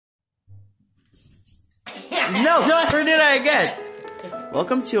No, don't ever do that again.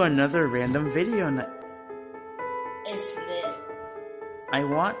 Welcome to another random video night. It's lit. I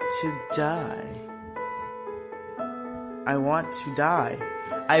want to die. I want to die.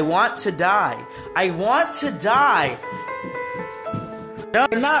 I want to die. I want to die. No,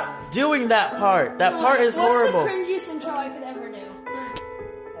 you're not doing that part. That part is horrible. What's the cringiest intro I could ever do?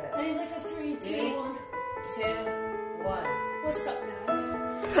 I need like a 3, 2, 1. 2, 1. What's up, guys?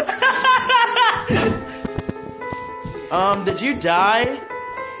 Did you die?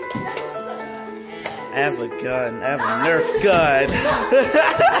 I have a gun. I have a Nerf gun.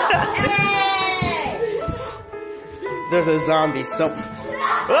 Hey! There's a zombie. Oh,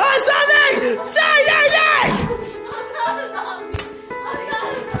 zombie! Die, die, die! I'm not a zombie. I'm not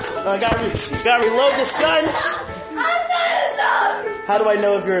a zombie. I gotta reload this gun. I'm not a zombie. How do I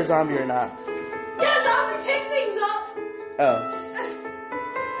know if you're a zombie or not? Yeah, zombie, pick things up. Oh.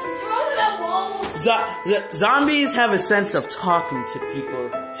 And throw them at walls. Zombies have a sense of talking to people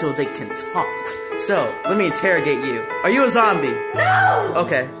till they can talk. So, let me interrogate you. Are you a zombie? No!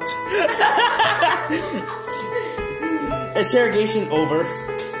 Okay. Interrogation over.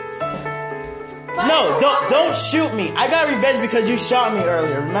 No, don't shoot me. I got revenge because you shot me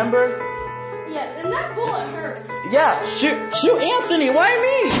earlier, remember? Yeah, and that bullet hurt. Yeah, shoot Anthony, why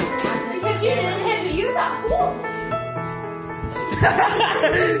me? Because you didn't hit me, you got fooled.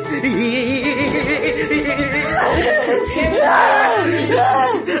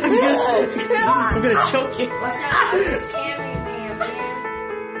 I'm gonna choke you. Watch out, this camera man,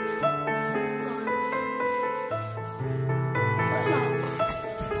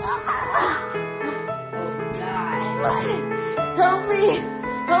 Oh God. Help me!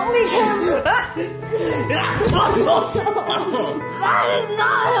 Help me, camera! That does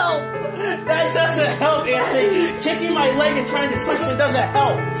not help! That doesn't help, Anthony. Kicking my leg and trying to twist it doesn't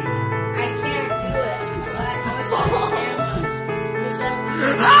help. I can't do it.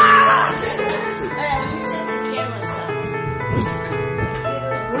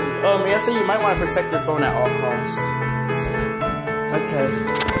 What? Anthony, you might want to protect your phone at all costs. Okay.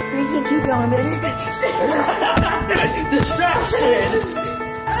 You can keep going, baby. Distraction!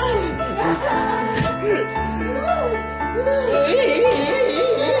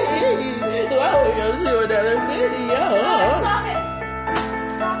 Well, we're going to do another video. Stop it.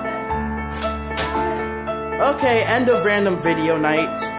 Stop it. Okay, end of random video night.